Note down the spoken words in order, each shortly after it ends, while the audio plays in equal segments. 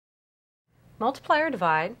Multiply or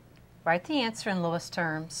divide, write the answer in lowest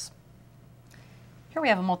terms. Here we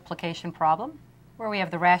have a multiplication problem where we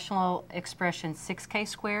have the rational expression 6k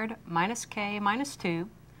squared minus k minus 2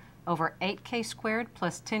 over 8k squared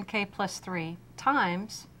plus 10k plus 3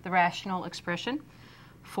 times the rational expression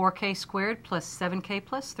 4k squared plus 7k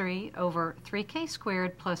plus 3 over 3k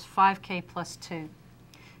squared plus 5k plus 2.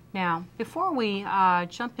 Now, before we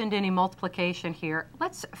jump into any multiplication here,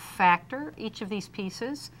 let's factor each of these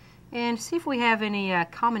pieces and see if we have any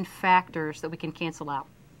common factors that we can cancel out.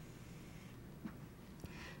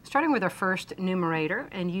 Starting with our first numerator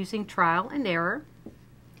and using trial and error,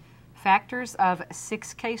 factors of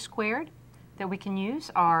 6k squared that we can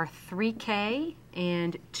use are 3k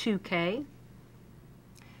and 2k.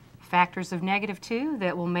 Factors of negative 2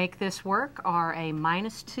 that will make this work are a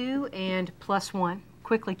minus 2 and plus 1.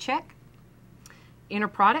 Quickly check. Inner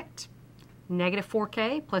product, negative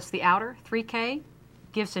 4k plus the outer 3k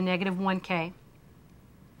gives a negative 1k.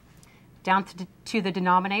 Down to the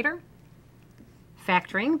denominator,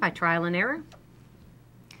 factoring by trial and error.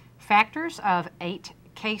 Factors of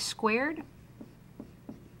 8k squared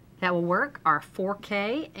that will work are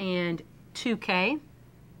 4k and 2k.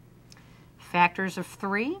 Factors of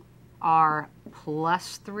 3 are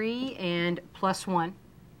plus 3 and plus 1.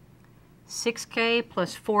 6k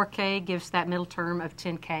plus 4k gives that middle term of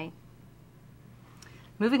 10k.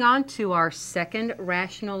 Moving on to our second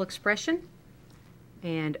rational expression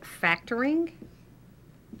and factoring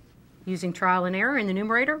using trial and error in the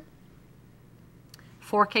numerator.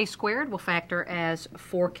 4k squared will factor as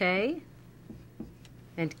 4k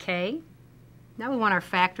and k. Now we want our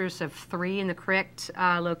factors of 3 in the correct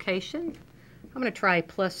location. I'm going to try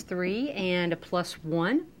plus 3 and a plus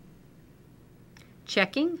 1.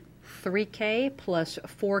 Checking. 3k plus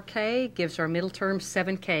 4k gives our middle term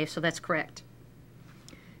 7k, so that's correct.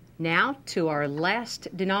 Now to our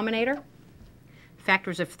last denominator.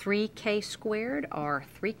 Factors of 3k squared are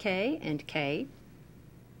 3k and k.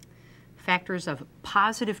 Factors of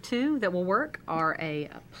positive 2 that will work are a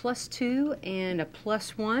plus 2 and a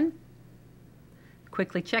plus 1.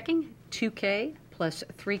 Quickly checking. 2k plus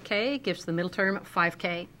 3k gives the middle term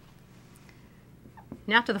 5k.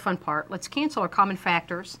 Now to the fun part. Let's cancel our common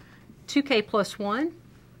factors. 2k plus 1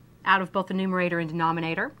 out of both the numerator and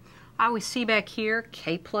denominator. I always see back here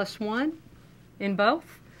k plus 1 in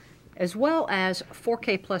both, as well as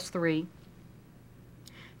 4k plus 3.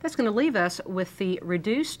 That's going to leave us with the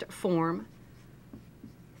reduced form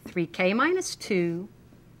 3k minus 2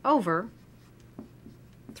 over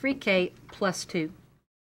 3k plus 2.